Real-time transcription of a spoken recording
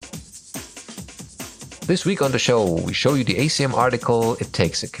This week on the show, we show you the ACM article, It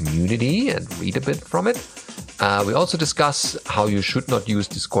Takes a Community, and read a bit from it. We also discuss how you should not use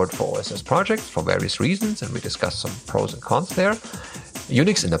Discord for OSS projects for various reasons, and we discuss some pros and cons there.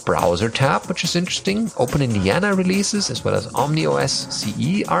 Unix in the browser tab, which is interesting. Open Indiana releases, as well as OmniOS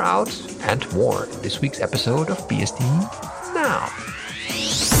CE are out, and more in this week's episode of BSD Now.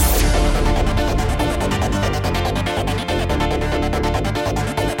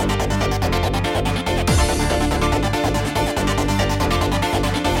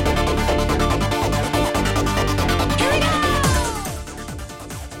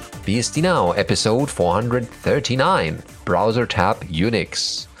 BSD Now, episode 439, Browser Tab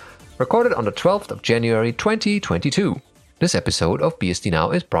Unix. Recorded on the 12th of January 2022. This episode of BSD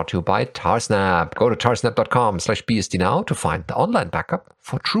Now is brought to you by Tarsnap. Go to tarsnap.com/bsdnow to find the online backup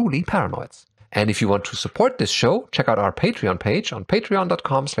for truly paranoids. And if you want to support this show, check out our Patreon page on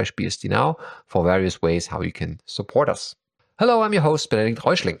patreon.com/bsdnow for various ways how you can support us. Hello, I'm your host, Benedikt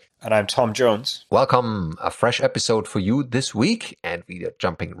Reuschling. And I'm Tom Jones. Welcome. A fresh episode for you this week. And we are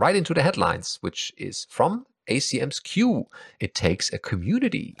jumping right into the headlines, which is from ACM's Q. It Takes a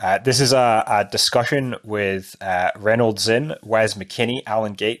Community. This is a discussion with Reynolds Zinn, Wes McKinney,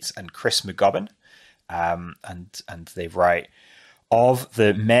 Alan Gates, and Chris McGubbin. And they write, of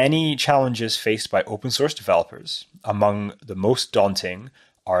the many challenges faced by open source developers, among the most daunting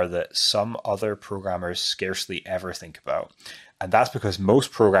are that some other programmers scarcely ever think about. And that's because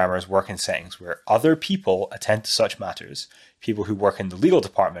most programmers work in settings where other people attend to such matters, people who work in the legal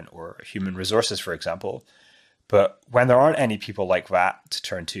department or human resources, for example. But when there aren't any people like that to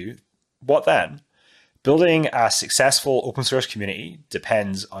turn to, what then? Building a successful open source community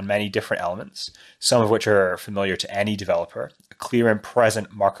depends on many different elements, some of which are familiar to any developer: a clear and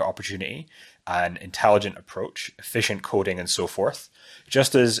present market opportunity, an intelligent approach, efficient coding, and so forth.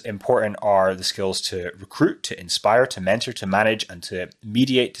 Just as important are the skills to recruit, to inspire, to mentor, to manage, and to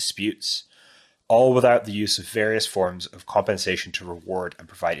mediate disputes, all without the use of various forms of compensation to reward and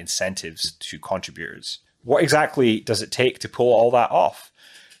provide incentives to contributors. What exactly does it take to pull all that off?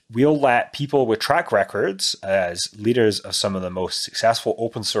 We'll let people with track records as leaders of some of the most successful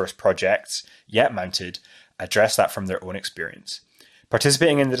open source projects yet mounted address that from their own experience.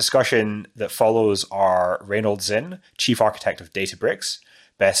 Participating in the discussion that follows are Reynolds Zinn, Chief Architect of Databricks,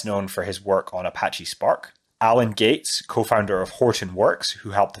 best known for his work on Apache Spark; Alan Gates, co-founder of Hortonworks, who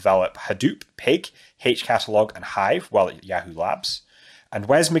helped develop Hadoop, Pig, Hcatalog, and Hive while at Yahoo Labs; and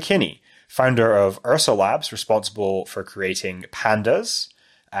Wes McKinney, founder of Ursa Labs, responsible for creating Pandas,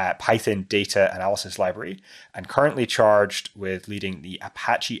 Python data analysis library, and currently charged with leading the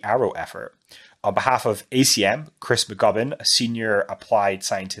Apache Arrow effort. On behalf of ACM, Chris McGubbin, a senior applied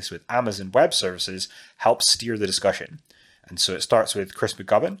scientist with Amazon Web Services, helps steer the discussion. And so it starts with Chris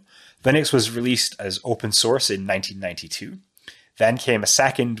McGubbin. Linux was released as open source in 1992. Then came a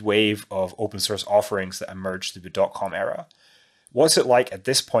second wave of open source offerings that emerged through the .com era. What's it like at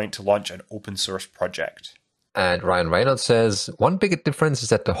this point to launch an open source project? And Ryan Reynolds says, one big difference is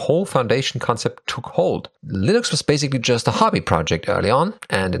that the whole foundation concept took hold. Linux was basically just a hobby project early on,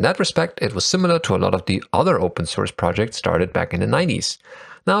 and in that respect, it was similar to a lot of the other open source projects started back in the 90s.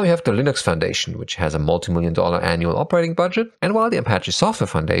 Now we have the Linux Foundation, which has a multi-million-dollar annual operating budget, and while the Apache Software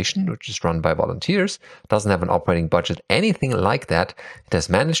Foundation, which is run by volunteers, doesn't have an operating budget anything like that, it has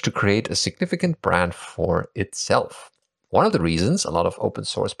managed to create a significant brand for itself. One of the reasons a lot of open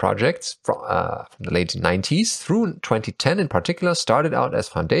source projects from the late 90s through 2010 in particular started out as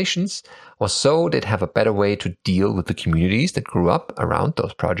foundations was so they'd have a better way to deal with the communities that grew up around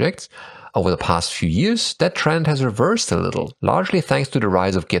those projects. Over the past few years, that trend has reversed a little, largely thanks to the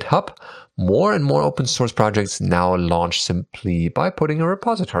rise of GitHub. More and more open source projects now launch simply by putting a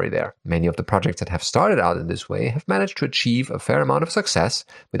repository there. Many of the projects that have started out in this way have managed to achieve a fair amount of success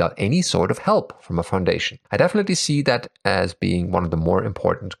without any sort of help from a foundation. I definitely see that as being one of the more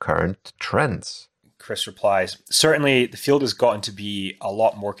important current trends. Chris replies, certainly the field has gotten to be a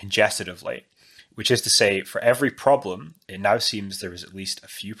lot more congested of late, which is to say, for every problem, it now seems there is at least a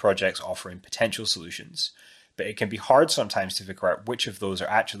few projects offering potential solutions. But it can be hard sometimes to figure out which of those are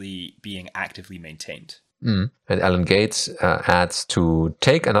actually being actively maintained. And Alan Gates adds, to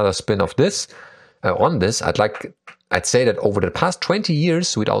take another spin of this, on this, I'd say that over the past 20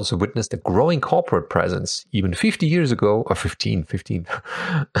 years, we'd also witnessed a growing corporate presence. Even 50 years ago, or 15,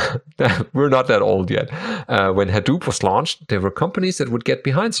 we're not that old yet. When Hadoop was launched, there were companies that would get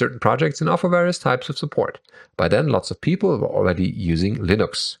behind certain projects and offer various types of support. By then, lots of people were already using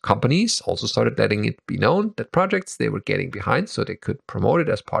Linux. Companies also started letting it be known that projects they were getting behind so they could promote it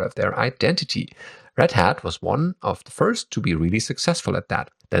as part of their identity. Red Hat was one of the first to be really successful at that.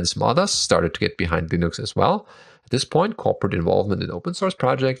 Then some others started to get behind Linux as well. At this point, corporate involvement in open source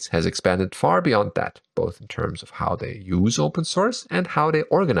projects has expanded far beyond that, both in terms of how they use open source and how they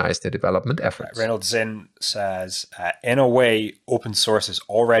organize their development efforts. Reynolds Zinn says, in a way, open source is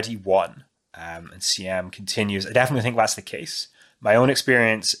already won. And CM continues, I definitely think that's the case. My own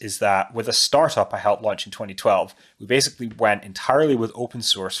experience is that with a startup I helped launch in 2012, we basically went entirely with open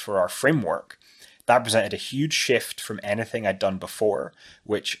source for our framework. That presented a huge shift from anything I'd done before,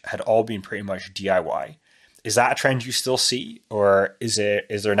 which had all been pretty much DIY. Is that a trend you still see, or is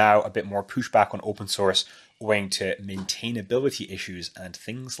there now a bit more pushback on open source owing to maintainability issues and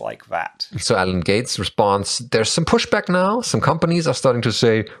things like that? So Alan Gates responds, there's some pushback now. Some companies are starting to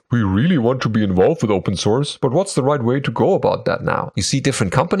say, we really want to be involved with open source, but what's the right way to go about that now? You see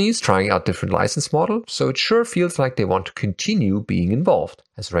different companies trying out different license models, so it sure feels like they want to continue being involved.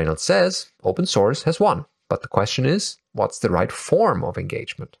 As Reynolds says, open source has won. But the question is, what's the right form of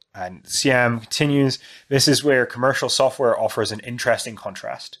engagement? And CM continues, this is where commercial software offers an interesting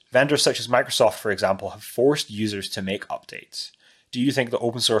contrast. Vendors such as Microsoft, for example, have forced users to make updates. Do you think the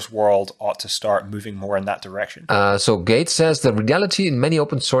open source world ought to start moving more in that direction? So Gates says the reality in many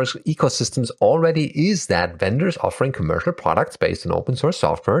open source ecosystems already is that vendors offering commercial products based on open source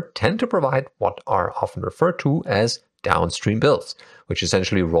software tend to provide what are often referred to as downstream builds, which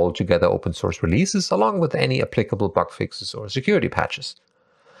essentially roll together open source releases along with any applicable bug fixes or security patches.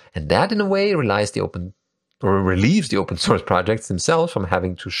 And that in a way relieves the open source projects themselves from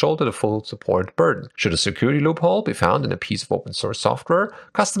having to shoulder the full support burden. Should a security loophole be found in a piece of open source software,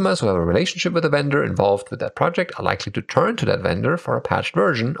 customers who have a relationship with a vendor involved with that project are likely to turn to that vendor for a patched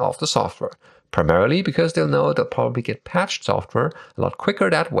version of the software, primarily because they'll know they'll probably get patched software a lot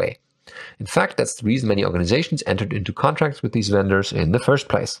quicker that way. In fact, that's the reason many organizations entered into contracts with these vendors in the first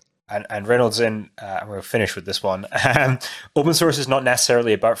place. And Reynolds I'm going to finish with this one. Open source is not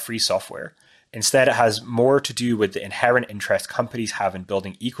necessarily about free software. Instead, it has more to do with the inherent interest companies have in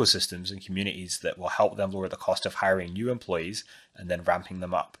building ecosystems and communities that will help them lower the cost of hiring new employees and then ramping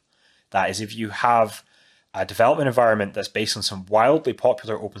them up. That is, if you have a development environment that's based on some wildly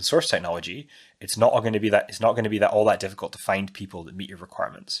popular open source technology, it's not going to be that all that difficult to find people that meet your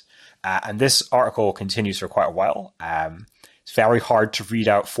requirements. And this article continues for quite a while. It's very hard to read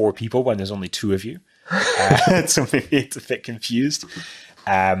out 4 people when there's only 2 of you. So maybe it's a bit confused.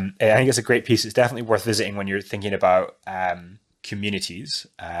 I think it's a great piece. It's definitely worth visiting when you're thinking about communities.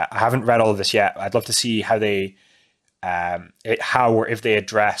 I haven't read all of this yet. I'd love to see how they, or if they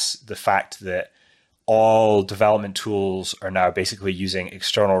address the fact that all development tools are now basically using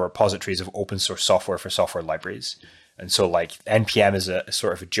external repositories of open source software for software libraries. And so like NPM is a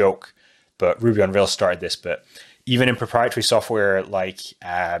sort of a joke, but Ruby on Rails started this. But even in proprietary software like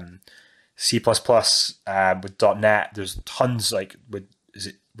C++ with .NET, there's tons like with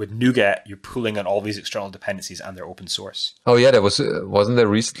NuGet, you're pulling on all these external dependencies and they're open source. Oh yeah, wasn't there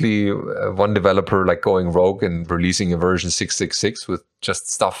recently one developer like going rogue and releasing a version 666 with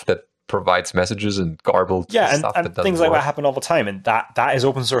just stuff that provides messages and garbled stuff and that things work. like that happen all the time, and that is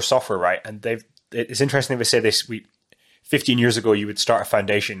open source software, right? And it's interesting they say this. 15 years ago, you would start a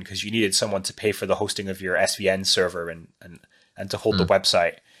foundation because you needed someone to pay for the hosting of your SVN server and to hold the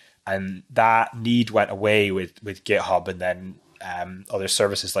website, and that need went away with GitHub and then other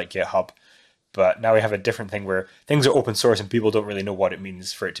services like GitHub. But now we have a different thing where things are open source and people don't really know what it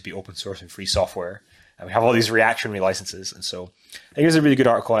means for it to be open source and free software. And we have all these reactionary licenses. And so I think it's a really good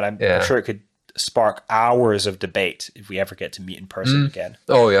article, and I'm sure it could spark hours of debate if we ever get to meet in person again.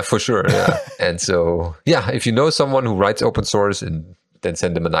 Oh, yeah, for sure. Yeah. And so, if you know someone who writes open source, and then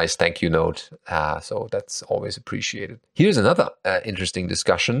send them a nice thank you note. So that's always appreciated. Here's another interesting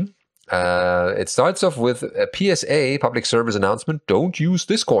discussion. It starts off with a PSA, public service announcement, don't use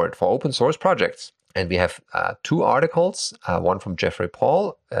Discord for open source projects. And we have 2 articles, one from Jeffrey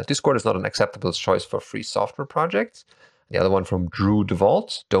Paul, Discord is not an acceptable choice for free software projects. The other one from Drew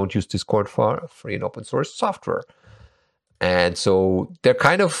DeVault, don't use Discord for free and open source software. And so they're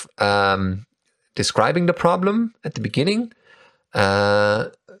kind of describing the problem at the beginning.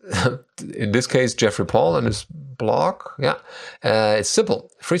 In this case, Jeffrey Paul on his blog. It's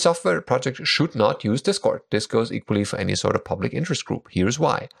simple. Free software projects should not use Discord. This goes equally for any sort of public interest group. Here's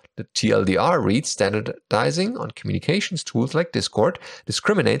why. The TLDR reads standardizing on communications tools like Discord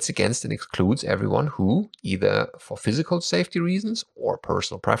discriminates against and excludes everyone who, either for physical safety reasons or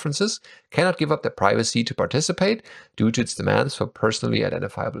personal preferences, cannot give up their privacy to participate due to its demands for personally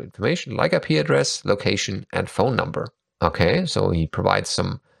identifiable information like IP address, location, and phone number. Okay, so he provides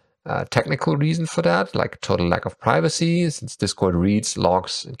some technical reason for that, like total lack of privacy, since Discord reads,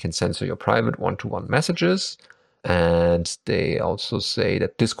 logs, and can censor your private one-to-one messages. And they also say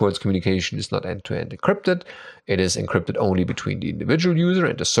that Discord's communication is not end-to-end encrypted. It is encrypted only between the individual user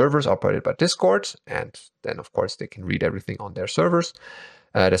and the servers operated by Discord. And then, of course, they can read everything on their servers.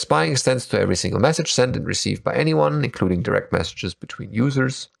 The spying extends to every single message sent and received by anyone, including direct messages between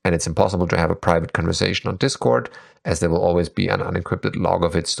users. And it's impossible to have a private conversation on Discord, as there will always be an unencrypted log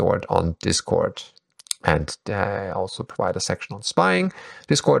of it stored on Discord. And they also provide a section on spying.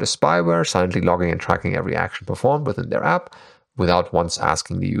 Discord is spyware, silently logging and tracking every action performed within their app without once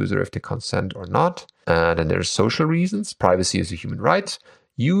asking the user if they consent or not. And then there's social reasons. Privacy is a human right.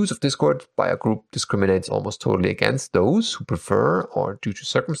 Use of Discord by a group discriminates almost totally against those who prefer or, due to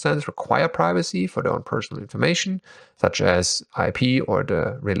circumstance, require privacy for their own personal information, such as IP or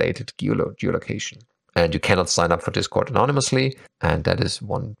the related geolocation. And you cannot sign up for Discord anonymously, and that is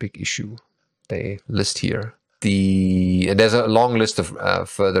one big issue they list here. And there's a long list of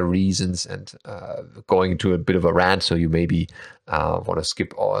further reasons, and going into a bit of a rant, so you maybe want to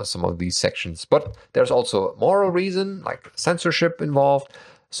skip some of these sections. But there's also a moral reason, like censorship involved.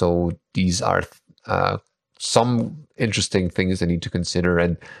 So these are some interesting things they need to consider.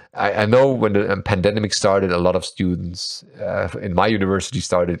 And I know when the pandemic started, a lot of students in my university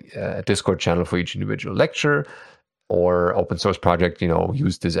started a Discord channel for each individual lecture or open source project,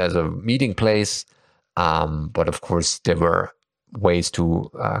 used this as a meeting place. But of course, there were ways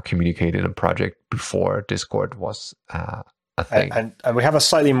to communicate in a project before Discord was a thing. And we have a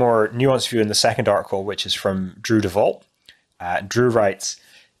slightly more nuanced view in the second article, which is from Drew DeVault. Drew writes,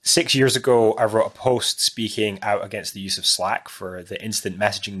 6 years ago, I wrote a post speaking out against the use of Slack for the instant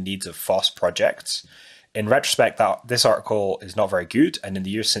messaging needs of FOSS projects. In retrospect, this article is not very good, and in the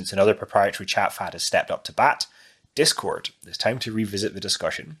years since, another proprietary chat fad has stepped up to bat, Discord. It's time to revisit the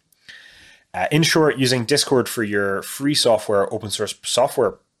discussion. In short, using Discord for your free software, open source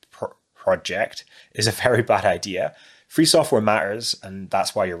software project is a very bad idea. Free software matters, and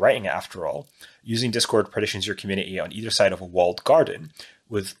that's why you're writing it after all. Using Discord partitions your community on either side of a walled garden,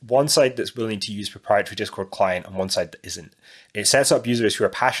 with one side that's willing to use proprietary Discord client and one side that isn't. It sets up users who are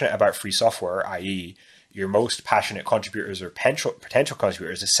passionate about free software, i.e. your most passionate contributors or potential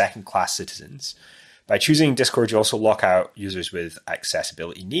contributors as second-class citizens. By choosing Discord, you also lock out users with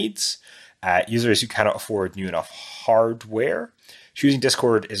accessibility needs, users who cannot afford new enough hardware. Choosing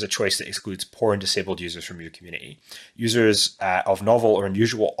Discord is a choice that excludes poor and disabled users from your community. Users of novel or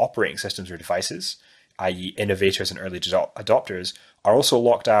unusual operating systems or devices, i.e. innovators and early adopters, are also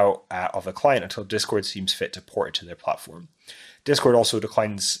locked out of the client until Discord seems fit to port it to their platform. Discord also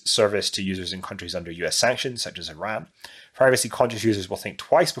declines service to users in countries under US sanctions, such as Iran. Privacy-conscious users will think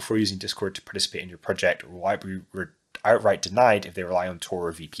twice before using Discord to participate in your project, or will be outright denied if they rely on Tor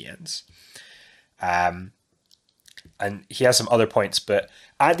or VPNs. And he has some other points, but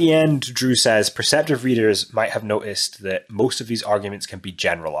at the end, Drew says, perceptive readers might have noticed that most of these arguments can be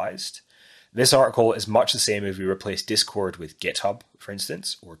generalized. This article is much the same if we replace Discord with GitHub, for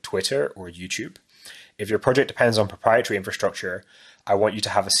instance, or Twitter or YouTube. If your project depends on proprietary infrastructure, I want you to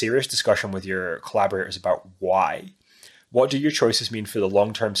have a serious discussion with your collaborators about why. What do your choices mean for the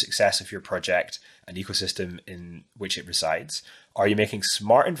long-term success of your project and ecosystem in which it resides? Are you making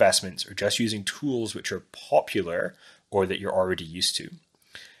smart investments or just using tools which are popular or that you're already used to?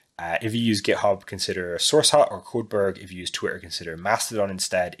 If you use GitHub, consider SourceHut or Codeberg. If you use Twitter, consider Mastodon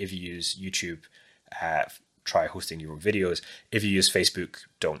instead. If you use YouTube, try hosting your own videos. If you use Facebook,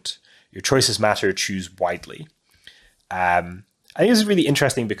 don't. Your choices matter. Choose widely. I think this is really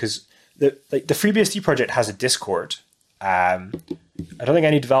interesting because the FreeBSD project has a Discord. I don't think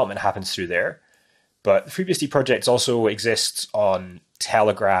any development happens through there, but the FreeBSD project also exists on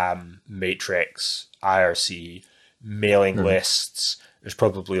Telegram, Matrix, IRC, mailing lists. There's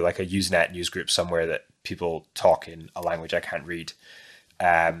probably like a Usenet news group somewhere that people talk in a language I can't read.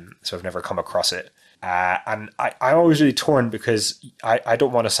 So I've never come across it. And I'm always really torn because I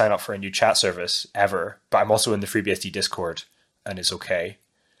don't want to sign up for a new chat service ever, but I'm also in the FreeBSD Discord and it's okay.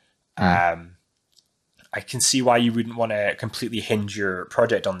 I can see why you wouldn't want to completely hinge your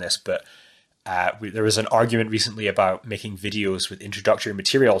project on this, but there was an argument recently about making videos with introductory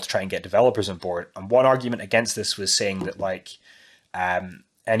material to try and get developers on board. And one argument against this was saying that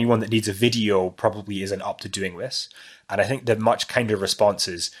anyone that needs a video probably isn't up to doing this. And I think the much kinder response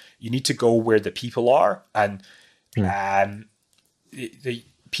is you need to go where the people are. And the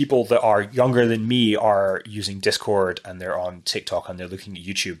people that are younger than me are using Discord and they're on TikTok and they're looking at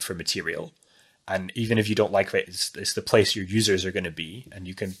YouTube for material. And even if you don't like it, it's the place your users are going to be, and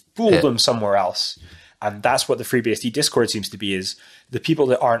you can fool them somewhere else. And that's what the FreeBSD Discord seems to be, is the people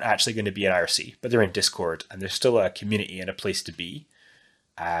that aren't actually going to be in IRC, but they're in Discord, and there's still a community and a place to be.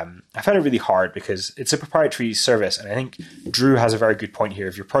 I found it really hard because it's a proprietary service, and I think Drew has a very good point here.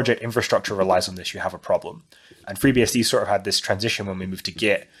 If your project infrastructure relies on this, you have a problem. And FreeBSD sort of had this transition when we moved to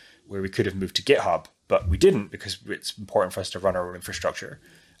Git, where we could have moved to GitHub, but we didn't because it's important for us to run our own infrastructure.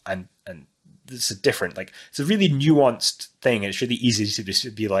 And this is different. Like, it's a really nuanced thing, and it's really easy to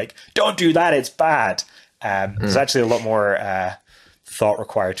just be like, don't do that, it's bad. There's actually a lot more thought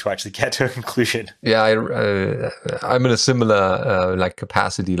required to actually get to a conclusion. Yeah, I'm in a similar like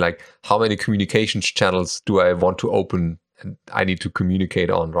capacity. Like, how many communications channels do I want to open and I need to communicate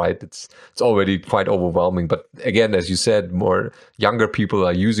on, right? It's already quite overwhelming. But again, as you said, more younger people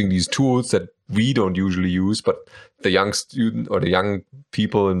are using these tools that we don't usually use, but the young student or the young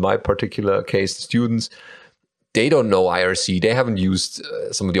people, in my particular case, the students, they don't know IRC. They haven't used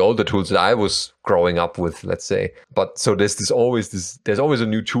some of the older tools that I was growing up with, let's say. But so there's always a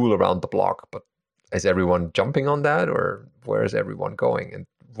new tool around the block. But is everyone jumping on that, or where is everyone going? And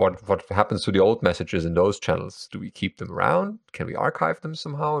what happens to the old messages in those channels? Do we keep them around? Can we archive them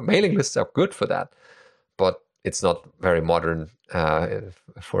somehow? Mailing lists are good for that, but it's not very modern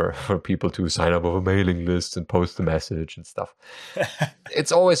for people to sign up with a mailing list and post the message and stuff.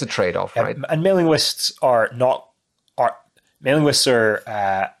 It's always a trade-off, right? And mailing lists are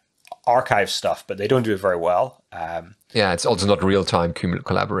archive stuff, but they don't do it very well. Yeah, it's also not real-time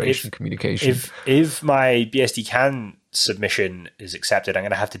collaboration, communication. If my BSDCan submission is accepted, I'm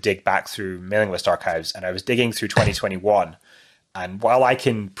going to have to dig back through mailing list archives. And I was digging through 2021. And while I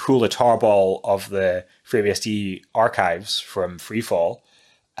can pull a tarball of the FreeBSD archives from Freefall,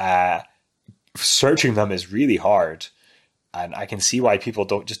 searching them is really hard. And I can see why people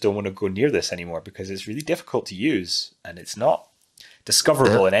don't want to go near this anymore, because it's really difficult to use and it's not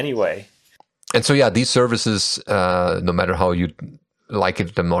discoverable in any way. And so, yeah, these services, no matter how you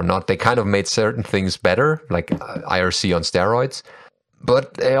like them or not, they kind of made certain things better, like IRC on steroids.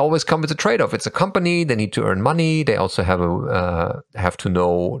 But they always come with a trade-off. It's a company; they need to earn money. They also have to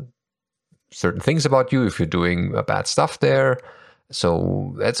know certain things about you if you're doing bad stuff there.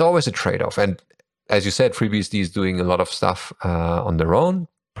 So it's always a trade-off. And as you said, FreeBSD is doing a lot of stuff on their own,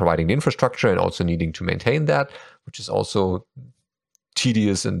 providing the infrastructure and also needing to maintain that, which is also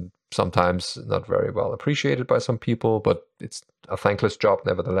tedious and sometimes not very well appreciated by some people. But it's a thankless job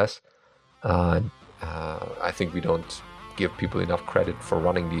nevertheless. I think we don't give people enough credit for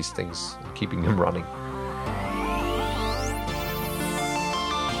running these things and keeping them running.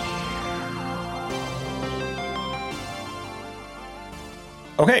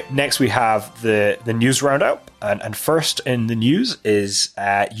 Okay, next we have the news roundup. And first in the news is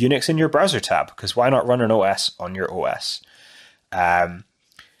Unix in your browser tab, because why not run an OS on your OS?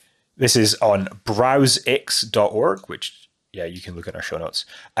 This is on browseix.org, which you can look at our show notes.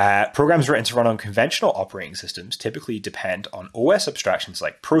 Programs written to run on conventional operating systems typically depend on OS abstractions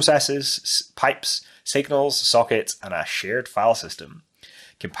like processes, pipes, signals, sockets, and a shared file system.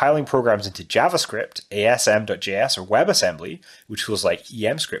 Compiling programs into JavaScript, ASM.js, or WebAssembly, with tools like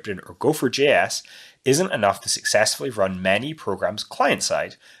EMScript or Gopher.js, isn't enough to successfully run many programs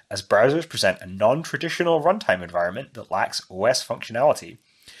client-side, as browsers present a non-traditional runtime environment that lacks OS functionality.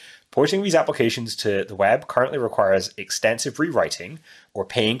 Porting these applications to the web currently requires extensive rewriting or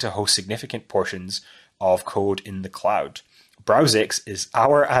paying to host significant portions of code in the cloud. Browseix is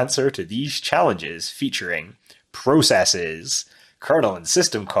our answer to these challenges, featuring processes, kernel and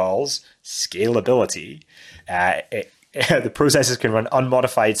system calls, scalability. The processes can run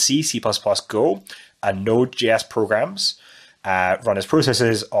unmodified C, C++, Go, and Node.js programs. Run as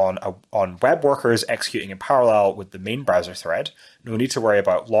processes on web workers executing in parallel with the main browser thread. No need to worry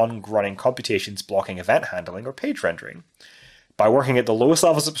about long-running computations blocking event handling or page rendering. By working at the lowest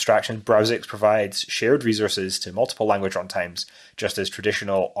levels of abstraction, Browseix provides shared resources to multiple language runtimes, just as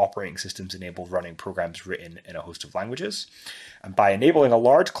traditional operating systems enable running programs written in a host of languages. And by enabling a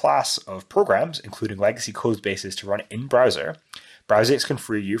large class of programs, including legacy code bases, to run in browser, Browseix can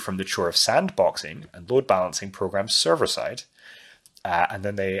free you from the chore of sandboxing and load balancing programs server-side. And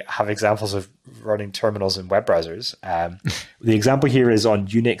then they have examples of running terminals in web browsers. The example here is on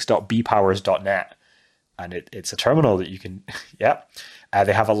unix.bpowers.net. And it's a terminal that you can,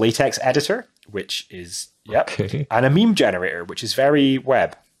 They have a LaTeX editor, which is, Okay. And a meme generator, which is very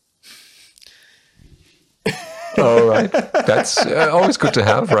web. All right. That's always good to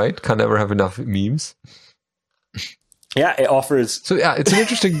have, right? Can never have enough memes. Yeah, it offers. So it's an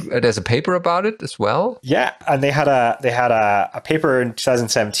interesting. There's a paper about it as well. Yeah, and they had a paper in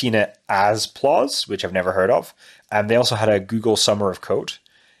 2017 at ASPLOS, which I've never heard of, and they also had a Google Summer of Code.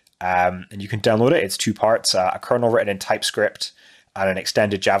 And you can download it. It's 2 parts, a kernel written in TypeScript and an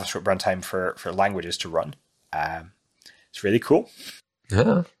extended JavaScript runtime for languages to run. It's really cool.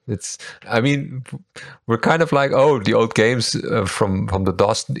 Yeah, we're kind of like, oh, the old games from the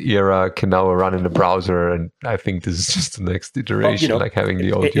DOS era can now run in the browser, and I think this is just the next iteration, like having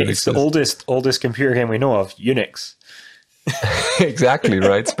the old Unix. It's the oldest computer game we know of, Unix. Exactly,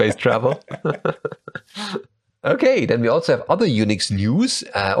 right? Space travel. Okay, then we also have other Unix news.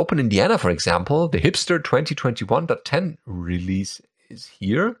 Open Indiana, for example, the Hipster 2021.10 release is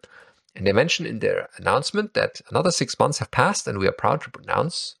here. And they mentioned in their announcement that another 6 months have passed, and we are proud to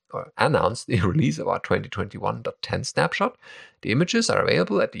announce the release of our 2021.10 snapshot. The images are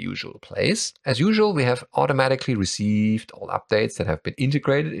available at the usual place. As usual, we have automatically received all updates that have been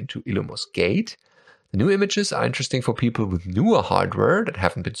integrated into Illumos Gate. The new images are interesting for people with newer hardware that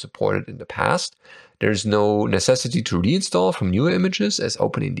haven't been supported in the past. There's no necessity to reinstall from newer images, as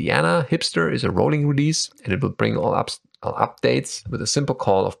Open Indiana Hipster is a rolling release, and it will bring all updates with a simple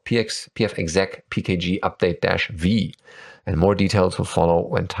call of pfexec pkg update-v. And more details will follow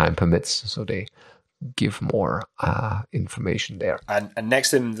when time permits, so they give more information there. And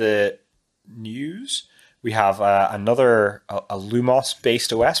next in the news, we have another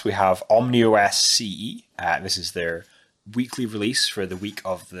Lumos-based OS. We have OmniOS CE. This is their weekly release for the week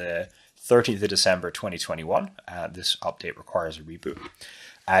of the 13th of December 2021. This update requires a reboot.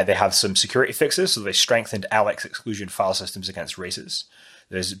 They have some security fixes, so they strengthened LX exclusion file systems against races.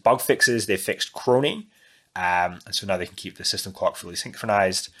 There's bug fixes. They fixed Crony, and so now they can keep the system clock fully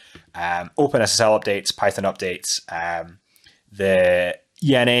synchronized. OpenSSL updates, Python updates. The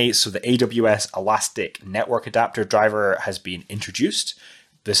ENA, so the AWS Elastic Network Adapter driver has been introduced.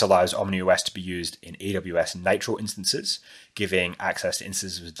 This allows OmniOS to be used in AWS Nitro instances, giving access to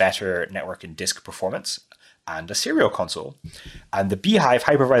instances with better network and disk performance, and a serial console. And the Beehive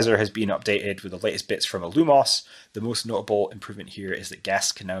hypervisor has been updated with the latest bits from Illumos. The most notable improvement here is that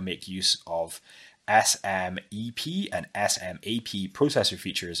guests can now make use of SMEP and SMAP processor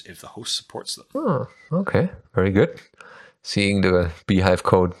features if the host supports them. Oh, okay. Very good. Seeing the Beehive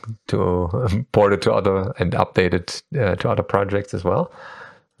code to port it to other and update it to other projects as well.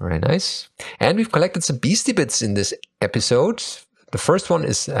 Very nice. And we've collected some Beastie Bits in this episode. The first one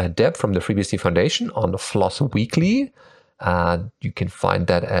is Deb from the FreeBSD Foundation on the Floss Weekly. You can find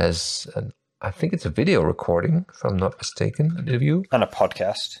that as I think it's a video recording, if I'm not mistaken, an interview. And a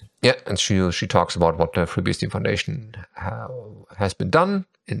podcast. Yeah, and she talks about what the FreeBSD Foundation has been done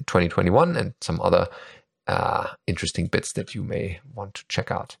in 2021 and some other interesting bits that you may want to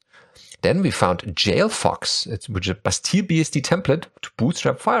check out. Then we found JailFox, which is a Bastille BSD template to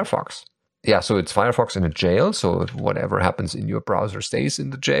bootstrap Firefox. Yeah, so it's Firefox in a jail, so whatever happens in your browser stays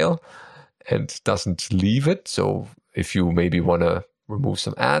in the jail and doesn't leave it. So if you maybe want to remove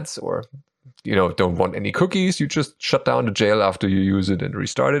some ads or don't want any cookies, you just shut down the jail after you use it and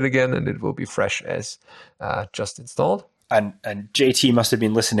restart it again, and it will be fresh as just installed. And JT must have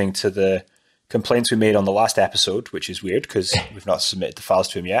been listening to the complaints we made on the last episode, which is weird because we've not submitted the files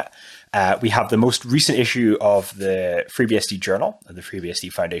to him yet. We have the most recent issue of the FreeBSD Journal and the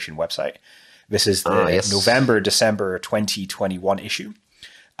FreeBSD Foundation website. This is the November-December 2021 issue,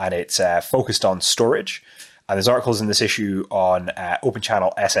 and it's focused on storage. And there's articles in this issue on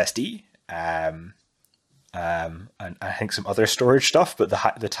OpenChannel SSD, and I think some other storage stuff, but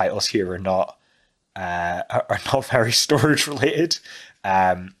the titles here are not very storage related.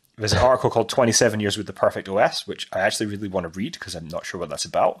 There's an article called 27 Years with the Perfect OS, which I actually really want to read because I'm not sure what that's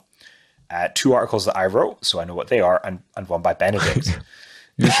about. 2 articles that I wrote, so I know what they are, and one by Benedict.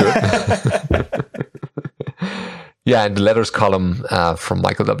 You should. Yeah, and the letters column from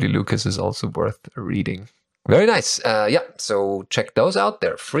Michael W. Lucas is also worth reading. Very nice. So check those out.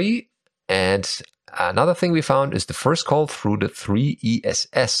 They're free. And another thing we found is the first call through the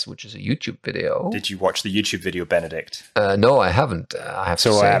 3ESS, which is a YouTube video. Did you watch the YouTube video, Benedict? No, I haven't. I have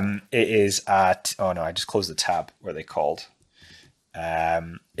to say. It is at... Oh, no, I just closed the tab. What are they called?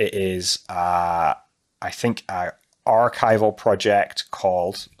 It is, I think, an archival project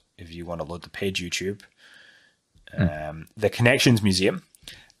called, if you want to load the page YouTube, the Connections Museum.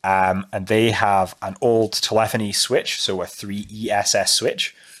 And they have an old telephony switch, so a 3ESS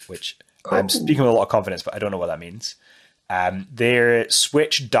switch, which... I'm speaking with a lot of confidence, but I don't know what that means. Their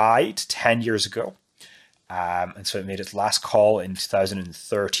switch died 10 years ago. And so it made its last call in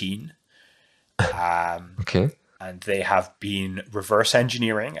 2013. Okay. And they have been reverse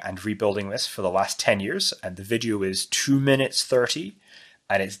engineering and rebuilding this for the last 10 years. And the video is 2 minutes 30.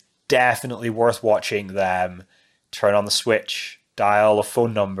 And it's definitely worth watching them turn on the switch, dial a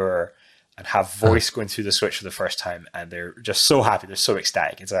phone number, and have voice going through the switch for the first time, and they're just so happy. They're so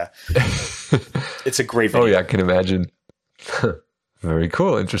ecstatic. It's a great video. Oh yeah, I can imagine. Very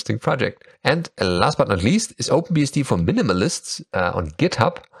cool, interesting project. And last but not least is OpenBSD for minimalists on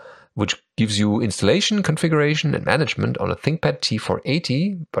GitHub, which gives you installation, configuration, and management on a ThinkPad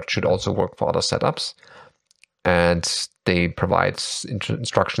T480, but should also work for other setups. And they provide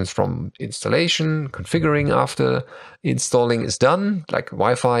instructions from installation, configuring after installing is done, like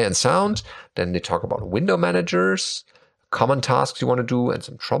Wi-Fi and sound. Then they talk about window managers, common tasks you want to do, and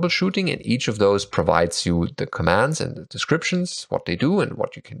some troubleshooting. And each of those provides you the commands and the descriptions, what they do and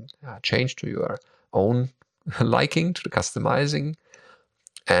what you can change to your own liking, to the customizing.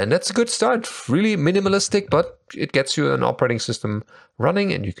 And that's a good start. Really minimalistic, but it gets you an operating system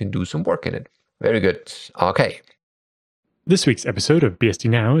running and you can do some work in it. Very good. Okay. This week's episode of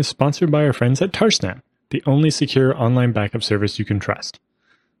BSD Now is sponsored by our friends at Tarsnap, the only secure online backup service you can trust.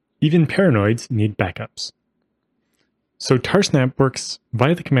 Even paranoids need backups. So Tarsnap works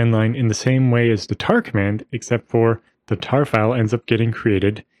via the command line in the same way as the tar command, except for the tar file ends up getting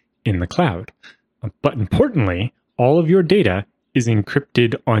created in the cloud. But importantly, all of your data is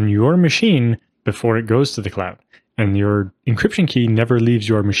encrypted on your machine before it goes to the cloud, and your encryption key never leaves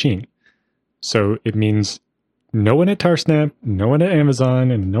your machine. So it means no one at Tarsnap, no one at Amazon,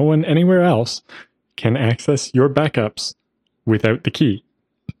 and no one anywhere else can access your backups without the key.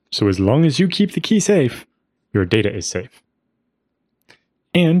 So as long as you keep the key safe, your data is safe.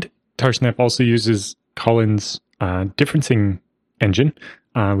 And Tarsnap also uses Colin's differencing engine,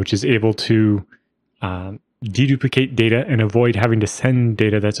 which is able to deduplicate data and avoid having to send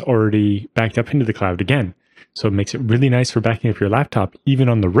data that's already backed up into the cloud again. So it makes it really nice for backing up your laptop, even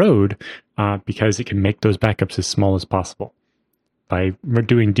on the road, because it can make those backups as small as possible. By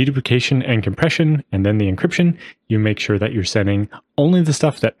doing deduplication and compression, and then the encryption, you make sure that you're sending only the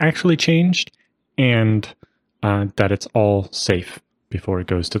stuff that actually changed, and that it's all safe before it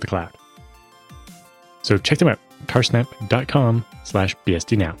goes to the cloud. So check them out,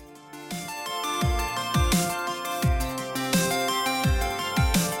 tarsnap.com/bsdnow.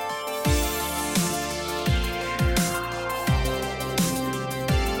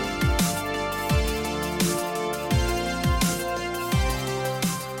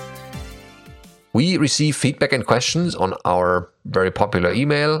 We receive feedback and questions on our very popular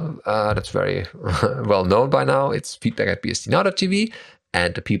email. That's very well known by now. It's feedback@bsdnow.tv.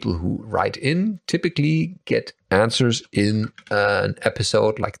 And the people who write in typically get answers in an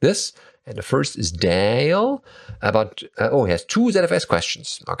episode like this. And the first is Dale about, he has 2 ZFS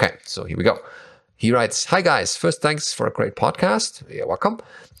questions. Okay, so here we go. He writes, "Hi guys, first thanks for a great podcast." You're welcome.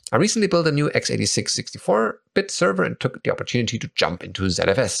 "I recently built a new x86 64-bit server and took the opportunity to jump into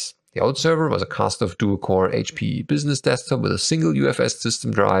ZFS. The old server was a cast-off dual-core HP business desktop with a single UFS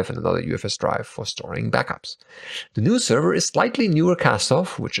system drive and another UFS drive for storing backups. The new server is slightly newer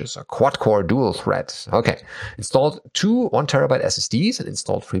cast-off, which is a quad-core dual-thread. Okay, installed 2 1TB SSDs and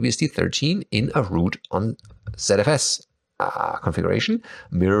installed FreeBSD 13 in a root on ZFS configuration,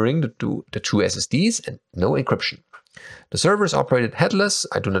 mirroring the two SSDs and no encryption. The server is operated headless.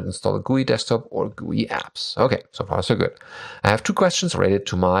 I do not install a GUI desktop or GUI apps." Okay, so far so good. "I have 2 questions related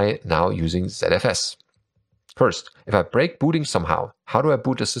to my now using ZFS. First, if I break booting somehow, how do I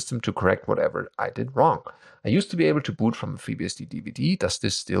boot the system to correct whatever I did wrong? I used to be able to boot from a FreeBSD DVD. Does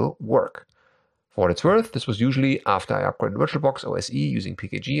this still work? For what it's worth, this was usually after I upgraded VirtualBox OSE using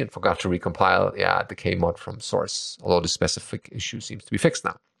PKG and forgot to recompile the kmod from source, although the specific issue seems to be fixed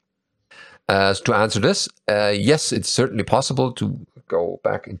now." To answer this, yes, it's certainly possible to go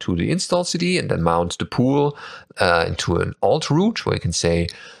back into the install CD and then mount the pool into an alt root where you can say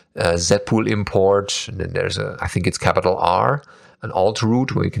zpool import, and then there's I think it's capital R, an alt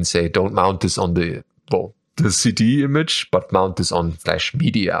root where you can say don't mount this on the CD image, but mount this on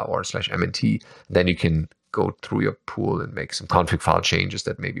 /media or /mnt. Then you can go through your pool and make some config file changes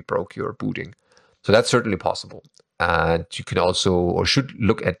that maybe broke your booting. So that's certainly possible. And you can also, or should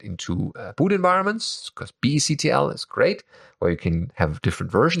look into boot environments, because BECTL is great, where you can have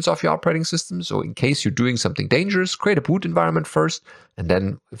different versions of your operating system. So in case you're doing something dangerous, create a boot environment first, and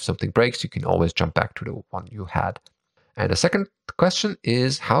then if something breaks, you can always jump back to the one you had. And the second question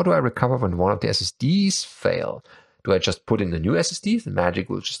is, how do I recover when one of the SSDs fail? Do I just put in a new SSD? The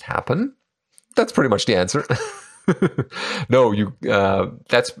magic will just happen. That's pretty much the answer. No, you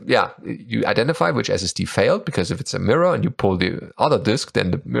identify which SSD failed, because if it's a mirror and you pull the other disk,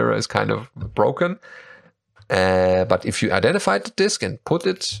 then the mirror is kind of broken. But if you identified the disk and put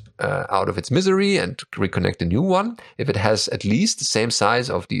it out of its misery and reconnect a new one, if it has at least the same size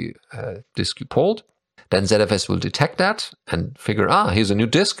of the disk you pulled, then ZFS will detect that and figure, here's a new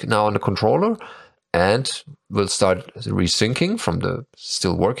disk now on the controller, and will start resyncing from the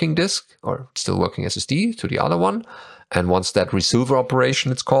still working disk or still working SSD to the other one. And once that resilver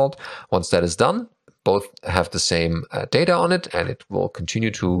operation, it's called, once that is done, both have the same data on it, and it will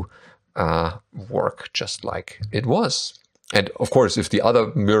continue to work just like it was. And of course, if the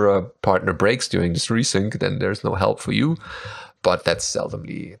other mirror partner breaks during this resync, then there's no help for you. But that's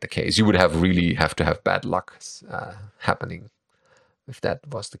seldomly the case. You would really have to have bad luck happening if that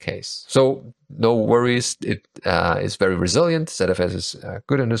was the case. So no worries. It is very resilient. ZFS is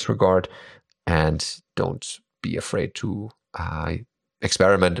good in this regard. And don't be afraid to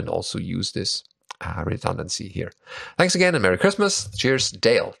experiment and also use this redundancy here. Thanks again and Merry Christmas. Cheers,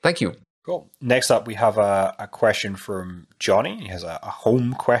 Dale. Thank you. Cool. Next up, we have a question from Johnny. He has a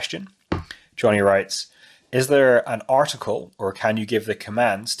home question. Johnny writes, is there an article or can you give the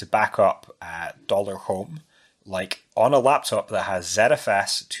commands to back up $home, like on a laptop that has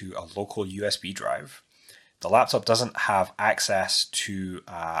ZFS to a local USB drive? The laptop doesn't have access to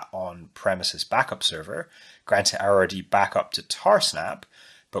on-premises backup server. Granted, I already back up to Tarsnap,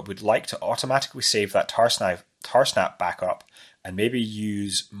 but would like to automatically save that Tarsnap backup and maybe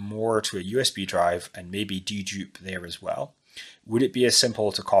use more to a USB drive and maybe dedupe there as well. Would it be as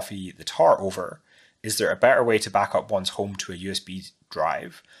simple to copy the tar over? Is there a better way to back up one's home to a USB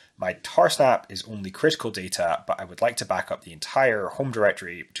drive? My Tarsnap is only critical data, but I would like to back up the entire home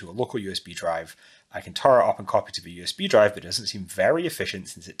directory to a local USB drive. I can tar it up and copy to the USB drive, but it doesn't seem very efficient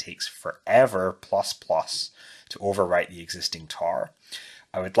since it takes forever to overwrite the existing tar.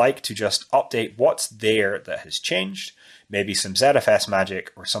 I would like to just update what's there that has changed. Maybe some ZFS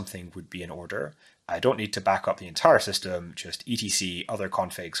magic or something would be in order. I don't need to back up the entire system, just etc other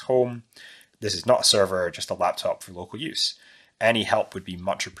configs home. This is not a server, just a laptop for local use. Any help would be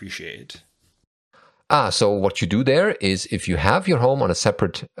much appreciated. So what you do there is if you have your home on a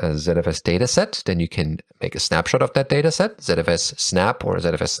separate ZFS dataset, then you can make a snapshot of that dataset, ZFS snap or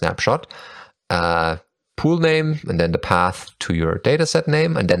ZFS snapshot, pool name, and then the path to your dataset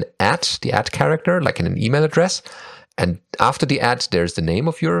name, and then the @ character, like in an email address. And after the @ there's the name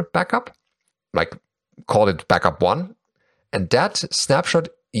of your backup, like call it backup 1. And that snapshot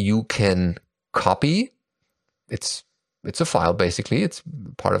you can copy. It's a file, basically. It's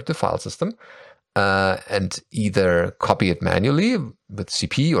part of the file system. And either copy it manually with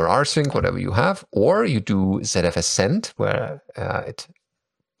CP or rsync, whatever you have, or you do ZFS send, where it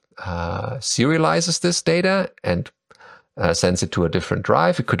serializes this data and sends it to a different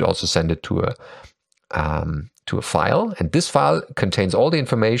drive. It could also send it to a file, and this file contains all the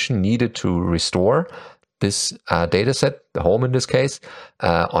information needed to restore this data set, the home in this case,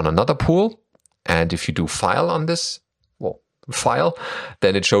 on another pool. And if you do file on this file,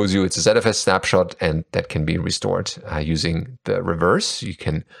 then it shows you it's a ZFS snapshot, and that can be restored using the reverse. You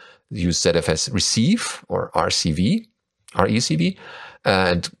can use ZFS receive or RECV,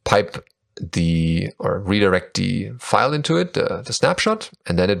 and pipe or redirect the file into it, the snapshot,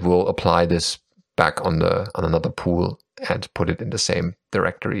 and then it will apply this back on another pool and put it in the same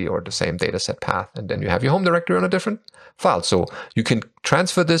directory or the same dataset path. And then you have your home directory on a different file. So you can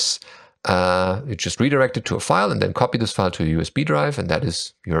transfer this, you just redirect it to a file and then copy this file to a USB drive, and that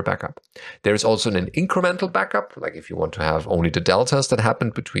is your backup. There is also an incremental backup, like if you want to have only the deltas that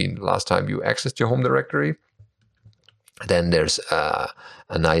happened between last time you accessed your home directory. Then there's a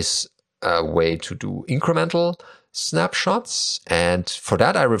nice way to do incremental snapshots. And for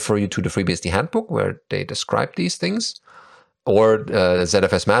that, I refer you to the FreeBSD handbook, where they describe these things, or the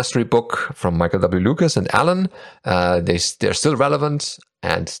ZFS mastery book from Michael W. Lucas and Alan. They're still relevant,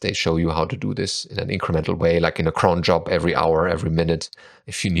 and they show you how to do this in an incremental way, like in a cron job, every hour, every minute,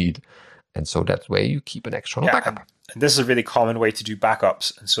 if you need. And so that way you keep an external backup. And this is a really common way to do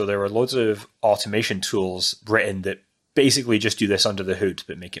backups. And so there are loads of automation tools written that basically just do this under the hood,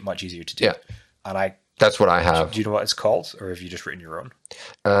 but make it much easier to do. Yeah. And that's what I have. Do you know what it's called, or have you just written your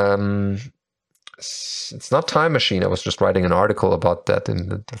own? It's not Time Machine. I was just writing an article about that in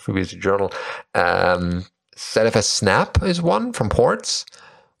the FreeBSD journal. ZFS Snap is one from Ports,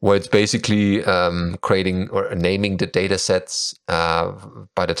 where it's basically creating or naming the data sets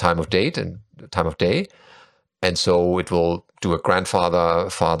by the time of date and the time of day. And so it will do a grandfather,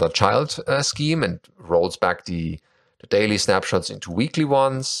 father, child scheme, and rolls back the daily snapshots into weekly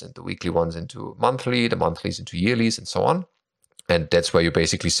ones, and the weekly ones into monthly, the monthlies into yearlies, and so on. And that's where you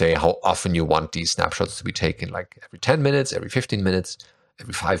basically say how often you want these snapshots to be taken, like every 10 minutes, every 15 minutes,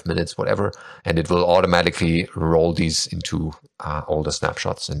 every 5 minutes, whatever. And it will automatically roll these into older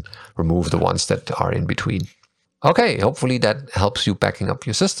snapshots and remove the ones that are in between. Okay, hopefully that helps you backing up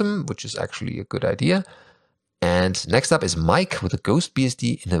your system, which is actually a good idea. And next up is Mike with a Ghost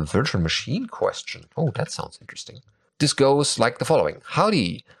BSD in a virtual machine question. Oh, that sounds interesting. This goes like the following.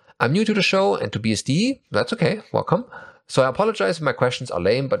 Howdy, I'm new to the show and to BSD. That's okay, welcome. So I apologize if my questions are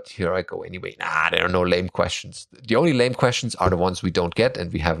lame, but here I go anyway. There are no lame questions. The only lame questions are the ones we don't get,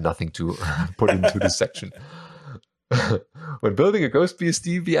 and we have nothing to put into this section. When building a Ghost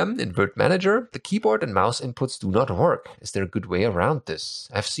BSD VM in Virt Manager, the keyboard and mouse inputs do not work. Is there a good way around this?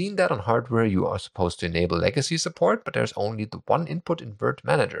 I've seen that on hardware you are supposed to enable legacy support, but there's only the one input in Virt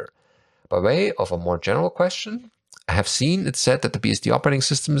Manager. By way of a more general question, I have seen it said that the BSD operating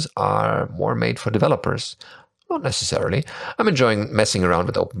systems are more made for developers. Not necessarily. I'm enjoying messing around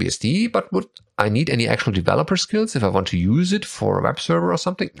with OpenBSD, but would I need any actual developer skills if I want to use it for a web server or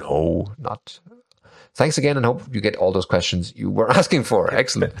something? No, not. Thanks again, and hope you get all those questions you were asking for.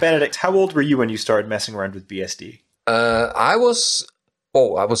 Excellent. Benedict, how old were you when you started messing around with BSD? I was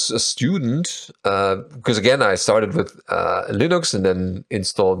a student because again I started with Linux and then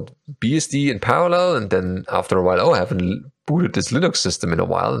installed BSD in parallel, and then after a while, I haven't booted this Linux system in a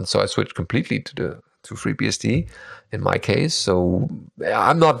while, and so I switched completely to FreeBSD in my case. So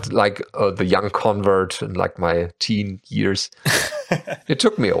I'm not like the young convert in like my teen years. It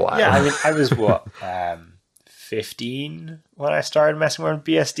took me a while. Yeah, I mean, I was 15 when I started messing around with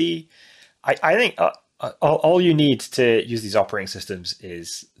BSD. I think all you need to use these operating systems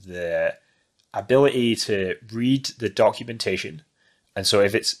is the ability to read the documentation. And so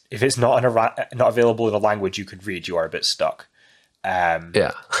if it's not available in a language you can read, you are a bit stuck. And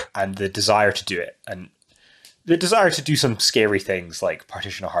the desire to do it, and the desire to do some scary things like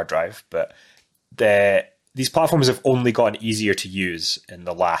partition a hard drive. But these platforms have only gotten easier to use in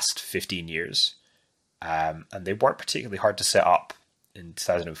the last 15 years. And they weren't particularly hard to set up in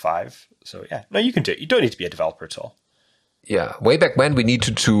 2005. So yeah, no, you can do it. You don't need to be a developer at all. Yeah, way back when we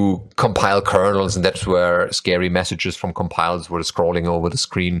needed to compile kernels, and that's where scary messages from compiles were scrolling over the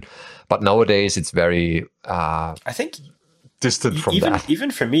screen. But nowadays it's very I think distant from that.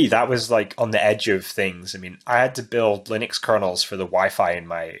 Even for me, that was like on the edge of things. I mean, I had to build Linux kernels for the Wi-Fi in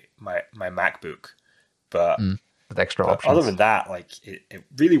my MacBook, but with extra options. Other than that, like it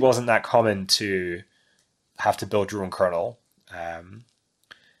really wasn't that common to have to build your own kernel.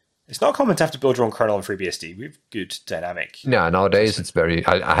 It's not common to have to build your own kernel in FreeBSD. We have good dynamic. Yeah, nowadays it's very.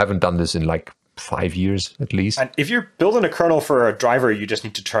 I haven't done this in like 5 years at least. And if you're building a kernel for a driver you just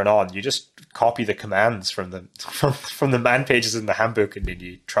need to turn on, you just copy the commands from the man pages in the handbook, and then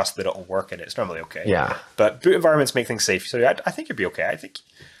you trust that it'll work, and it's normally okay. Yeah. But boot environments make things safe, so I think it'd be okay. I think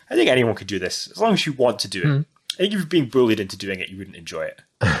anyone could do this as long as you want to do it. I think if you're being bullied into doing it, you wouldn't enjoy it.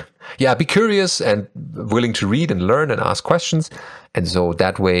 Yeah, be curious and willing to read and learn and ask questions, and so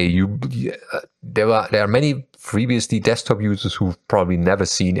that way there are many FreeBSD desktop users who've probably never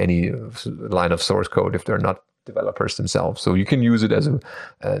seen any line of source code if they're not developers themselves. So you can use it as an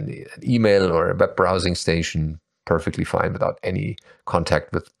email or a web browsing station perfectly fine without any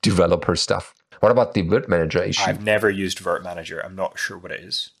contact with developer stuff. What about the Virt Manager issue? I've never used Virt Manager. I'm not sure what it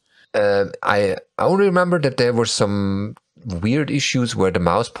is. I only remember that there were some weird issues where the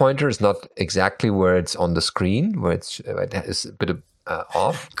mouse pointer is not exactly where it's on the screen, where it is a bit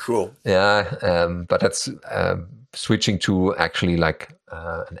off. Cool. Yeah, but that's switching to actually like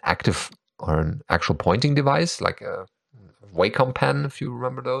an active or an actual pointing device, like a Wacom pen, if you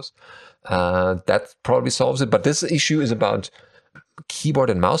remember those. That probably solves it. But this issue is about keyboard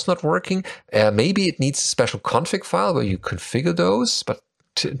and mouse not working. Maybe it needs a special config file where you configure those, but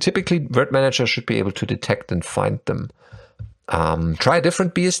typically Virt Manager should be able to detect and find them. Try a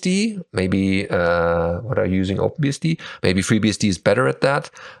different BSD. Maybe what are you using? OpenBSD. Maybe FreeBSD is better at that.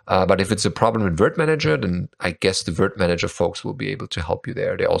 But if it's a problem with Virt Manager, then I guess the Virt Manager folks will be able to help you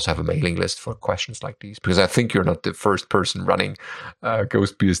there. They also have a mailing list for questions like these, because I think you're not the first person running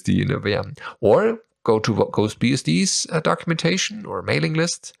GhostBSD in a VM. Or go to GhostBSD's documentation or mailing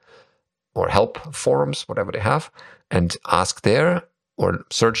list or help forums, whatever they have, and ask there or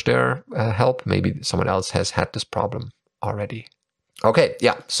search their help. Maybe someone else has had this problem already. Okay,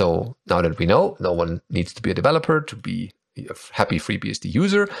 yeah, so now that we know no one needs to be a developer to be a happy FreeBSD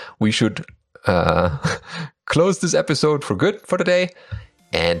user, we should close this episode for good for today.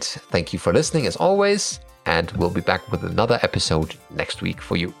 And thank you for listening as always, and we'll be back with another episode next week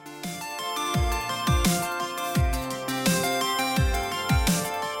for you.